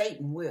it,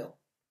 Satan will.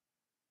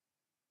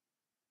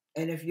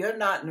 And if you're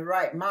not in the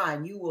right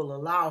mind, you will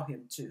allow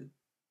him to.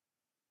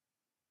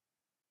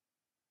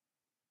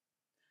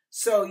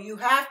 So you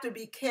have to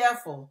be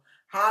careful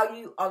how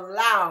you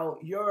allow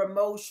your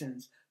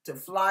emotions to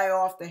fly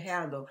off the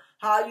handle,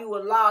 how you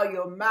allow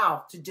your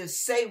mouth to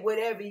just say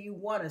whatever you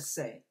want to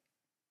say.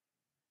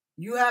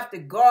 You have to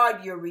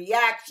guard your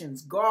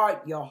reactions,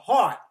 guard your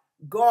heart,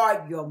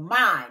 guard your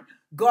mind,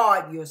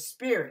 guard your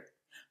spirit,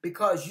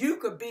 because you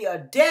could be a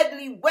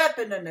deadly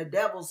weapon in the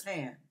devil's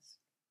hands.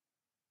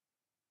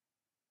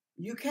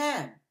 You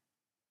can.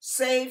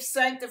 Saved,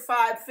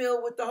 sanctified,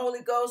 filled with the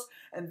Holy Ghost,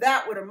 and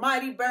that with a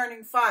mighty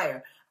burning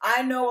fire.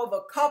 I know of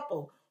a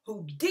couple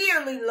who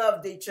dearly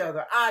loved each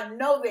other. I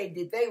know they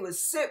did. They would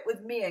sit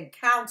with me and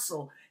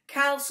counsel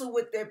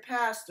with their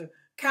pastor,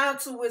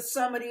 counsel with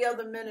some of the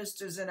other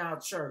ministers in our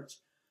church.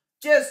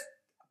 Just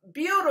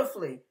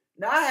beautifully.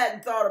 Now, I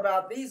hadn't thought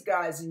about these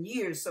guys in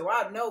years, so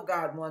I know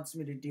God wants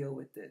me to deal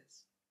with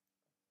this.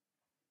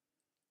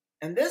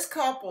 And this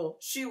couple,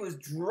 she was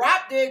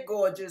drop dead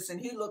gorgeous, and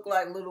he looked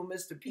like little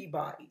Mr.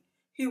 Peabody.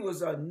 He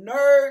was a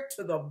nerd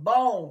to the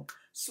bone,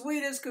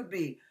 sweet as could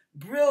be,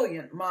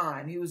 brilliant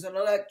mind. He was an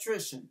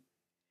electrician.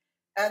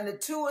 And the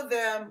two of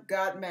them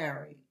got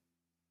married.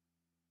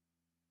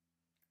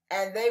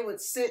 And they would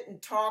sit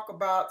and talk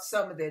about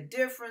some of their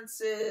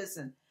differences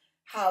and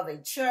how they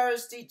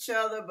cherished each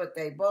other, but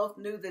they both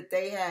knew that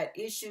they had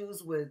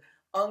issues with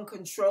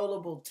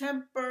uncontrollable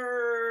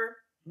temper.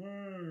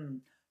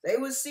 They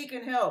were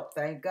seeking help,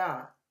 thank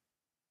God.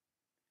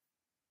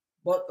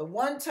 But the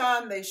one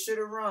time they should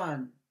have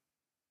run,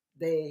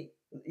 you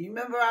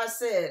remember I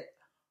said,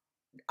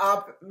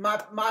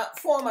 my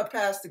former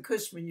pastor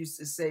Cushman used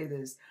to say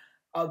this,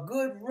 a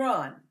good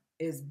run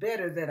is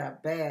better than a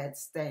bad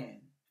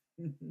stand.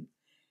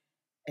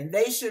 And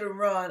they should have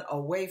run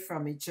away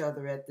from each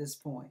other at this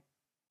point.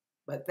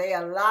 But they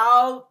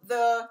allowed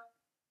the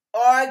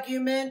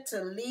argument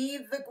to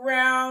leave the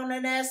ground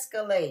and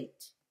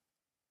escalate.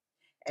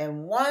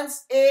 And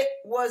once it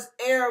was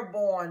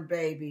airborne,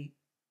 baby,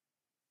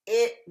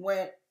 it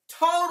went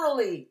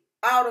totally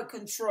out of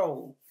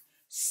control.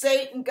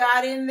 Satan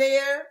got in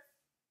there,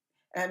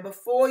 and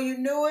before you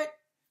knew it,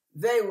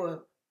 they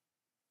were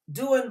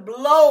doing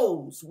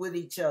blows with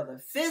each other,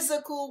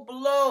 physical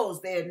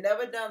blows. They had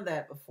never done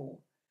that before,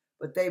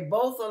 but they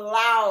both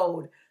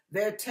allowed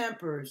their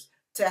tempers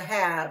to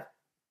have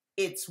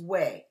its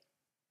way.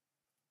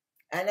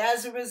 And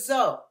as a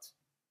result,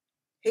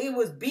 he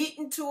was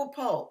beaten to a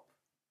pulp.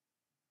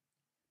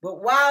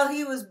 But while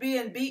he was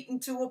being beaten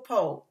to a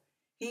pulp,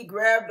 he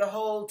grabbed a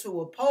hold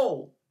to a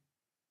pole,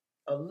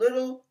 a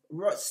little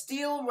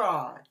steel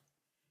rod.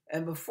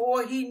 And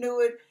before he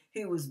knew it,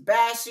 he was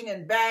bashing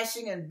and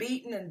bashing and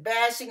beating and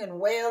bashing and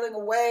wailing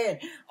away,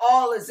 and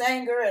all his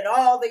anger and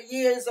all the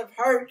years of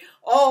hurt,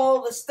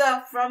 all the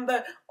stuff from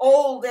the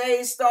old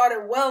days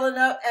started welling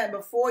up. And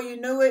before you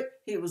knew it,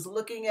 he was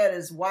looking at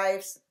his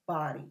wife's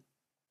body,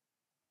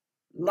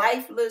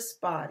 lifeless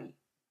body.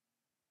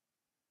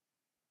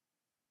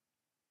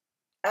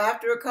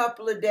 After a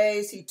couple of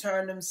days, he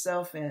turned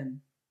himself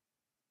in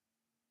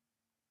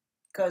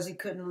because he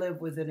couldn't live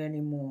with it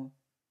anymore.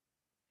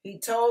 He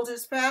told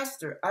his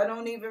pastor, I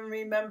don't even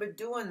remember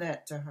doing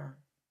that to her.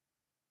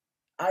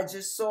 I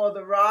just saw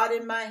the rod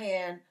in my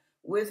hand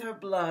with her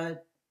blood,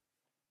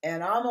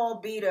 and I'm all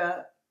beat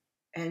up,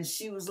 and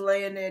she was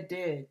laying there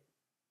dead.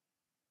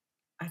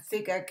 I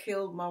think I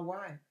killed my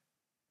wife.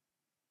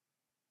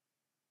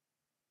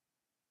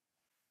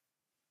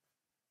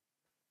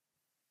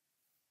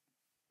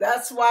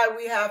 That's why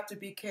we have to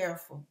be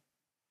careful.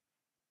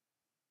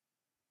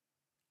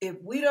 If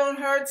we don't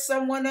hurt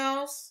someone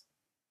else,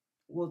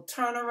 we'll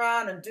turn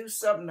around and do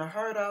something to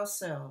hurt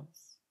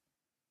ourselves.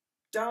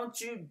 Don't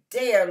you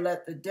dare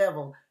let the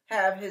devil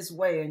have his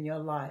way in your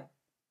life.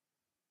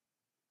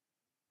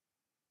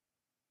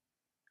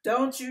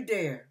 Don't you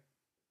dare.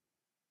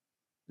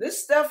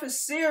 This stuff is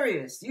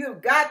serious.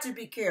 You've got to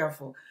be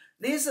careful.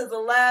 These are the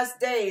last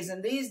days,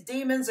 and these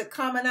demons are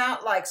coming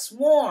out like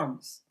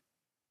swarms.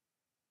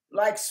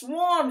 Like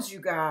swarms,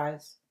 you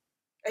guys.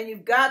 And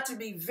you've got to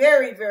be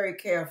very, very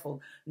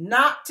careful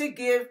not to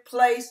give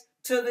place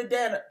to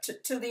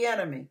the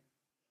enemy.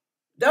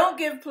 Don't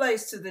give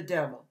place to the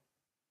devil.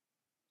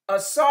 A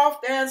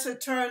soft answer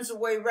turns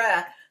away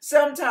wrath.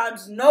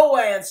 Sometimes no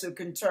answer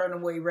can turn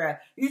away wrath.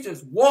 You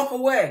just walk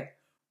away,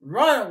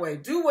 run away,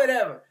 do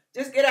whatever.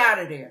 Just get out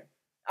of there.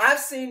 I've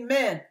seen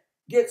men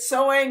get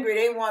so angry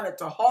they wanted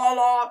to haul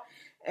off,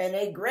 and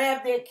they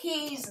grab their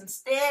keys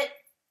instead,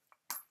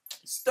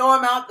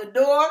 storm out the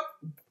door,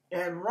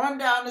 and run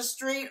down the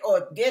street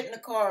or get in the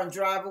car and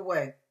drive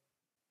away.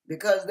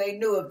 Because they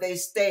knew if they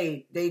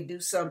stayed, they'd do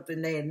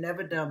something they had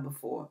never done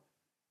before.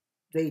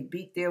 They'd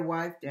beat their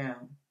wife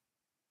down.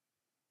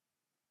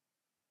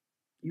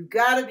 You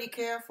got to be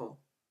careful.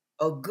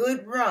 A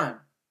good run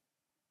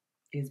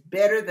is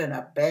better than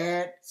a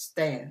bad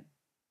stand.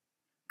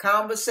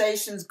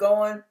 Conversations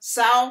going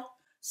south,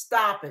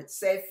 stop it.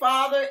 Say,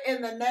 Father,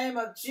 in the name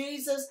of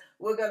Jesus,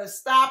 we're going to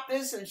stop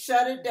this and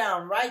shut it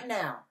down right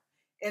now.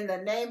 In the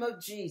name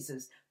of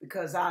Jesus,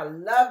 because I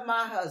love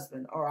my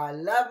husband, or I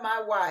love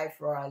my wife,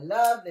 or I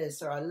love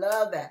this, or I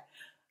love that.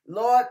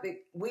 Lord,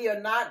 we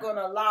are not going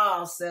to allow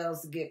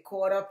ourselves to get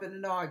caught up in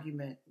an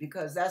argument,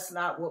 because that's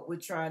not what we're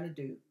trying to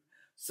do.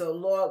 So,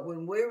 Lord,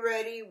 when we're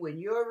ready, when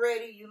you're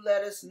ready, you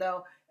let us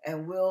know,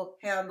 and we'll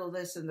handle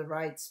this in the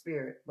right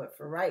spirit. But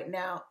for right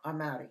now, I'm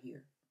out of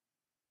here.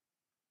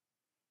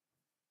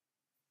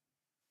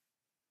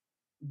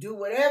 Do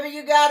whatever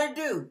you got to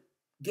do.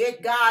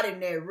 Get God in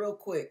there real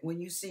quick when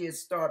you see it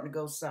starting to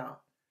go south.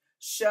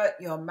 Shut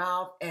your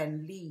mouth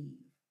and leave.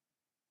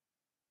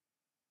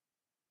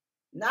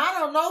 Now, I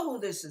don't know who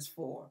this is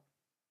for.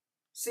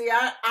 See,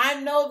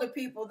 I know the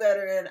people that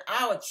are in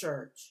our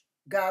church,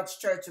 God's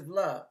Church of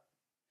Love.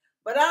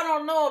 But I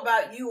don't know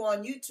about you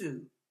on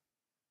YouTube.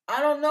 I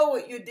don't know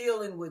what you're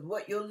dealing with,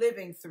 what you're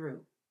living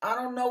through. I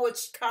don't know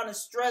what kind of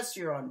stress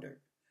you're under.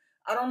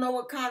 I don't know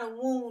what kind of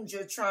wounds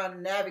you're trying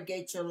to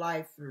navigate your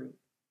life through.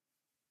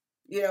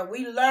 You know,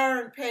 we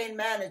learn pain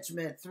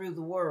management through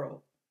the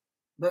world,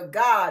 but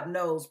God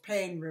knows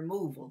pain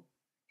removal.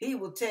 He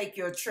will take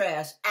your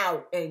trash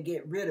out and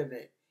get rid of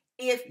it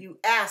if you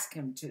ask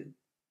him to.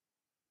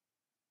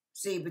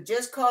 See, but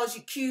just because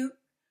you're cute,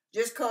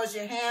 just because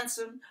you're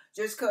handsome,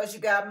 just because you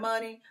got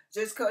money,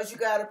 just because you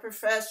got a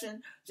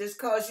profession, just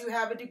because you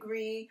have a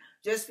degree,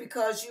 just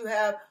because you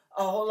have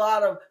a whole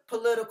lot of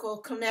political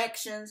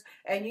connections,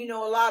 and you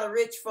know a lot of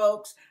rich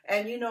folks,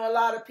 and you know a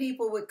lot of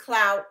people with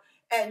clout,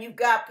 and you've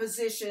got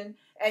position,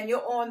 and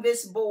you're on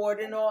this board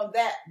and on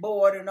that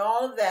board and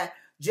all of that,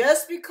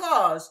 just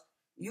because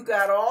you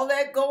got all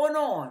that going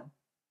on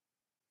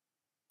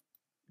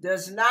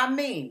does not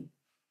mean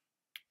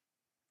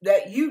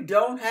that you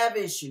don't have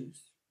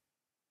issues.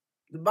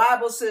 The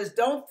Bible says,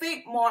 don't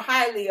think more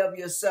highly of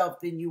yourself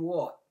than you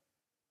ought.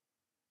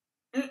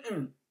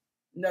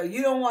 No,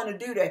 you don't want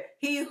to do that.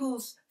 He who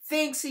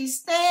thinks he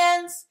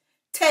stands,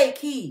 take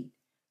heed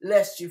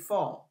lest you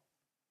fall.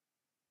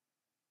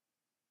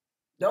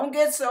 Don't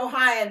get so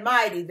high and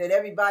mighty that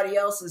everybody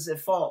else is at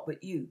fault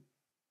but you.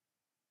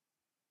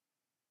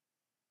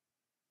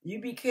 You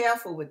be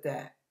careful with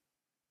that.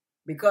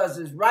 Because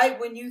it's right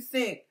when you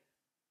think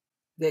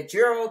that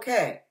you're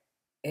okay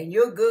and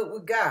you're good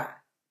with God,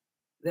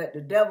 that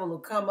the devil will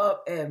come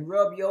up and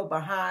rub your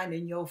behind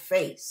in your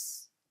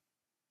face.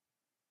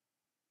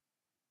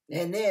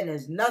 And then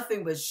there's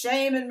nothing but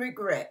shame and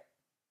regret.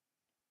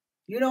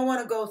 You don't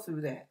want to go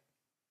through that.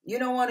 You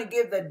don't want to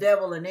give the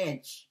devil an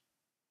inch.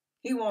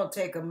 He won't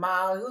take a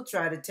mile. He'll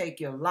try to take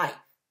your life.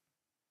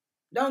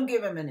 Don't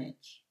give him an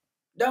inch.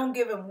 Don't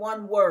give him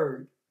one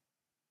word.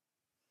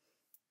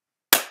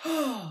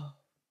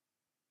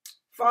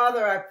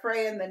 Father, I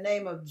pray in the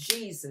name of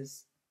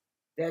Jesus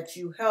that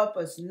you help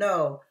us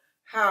know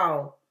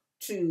how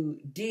to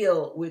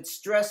deal with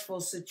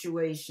stressful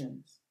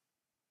situations,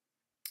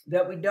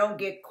 that we don't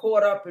get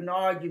caught up in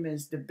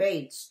arguments,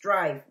 debates,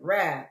 strife,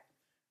 wrath,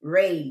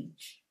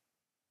 rage.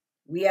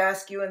 We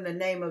ask you in the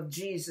name of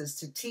Jesus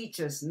to teach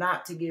us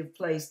not to give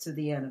place to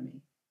the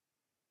enemy.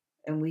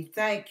 And we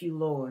thank you,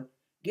 Lord.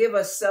 Give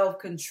us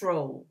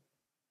self-control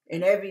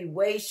in every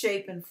way,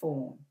 shape, and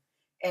form,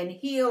 and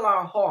heal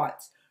our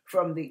hearts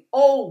from the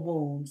old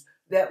wounds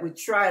that would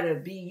try to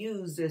be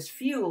used as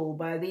fuel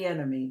by the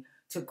enemy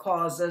to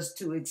cause us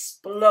to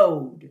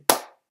explode.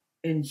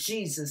 In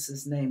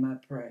Jesus' name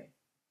I pray.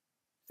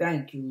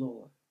 Thank you,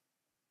 Lord.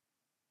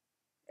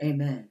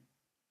 Amen.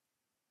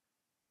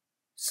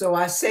 So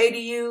I say to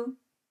you,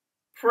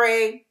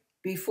 pray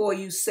before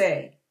you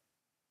say.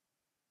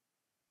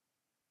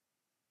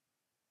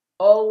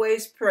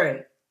 Always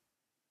pray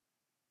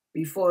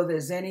before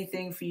there's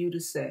anything for you to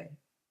say.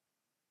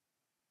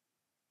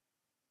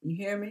 You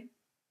hear me?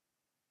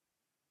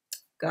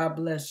 God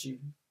bless you.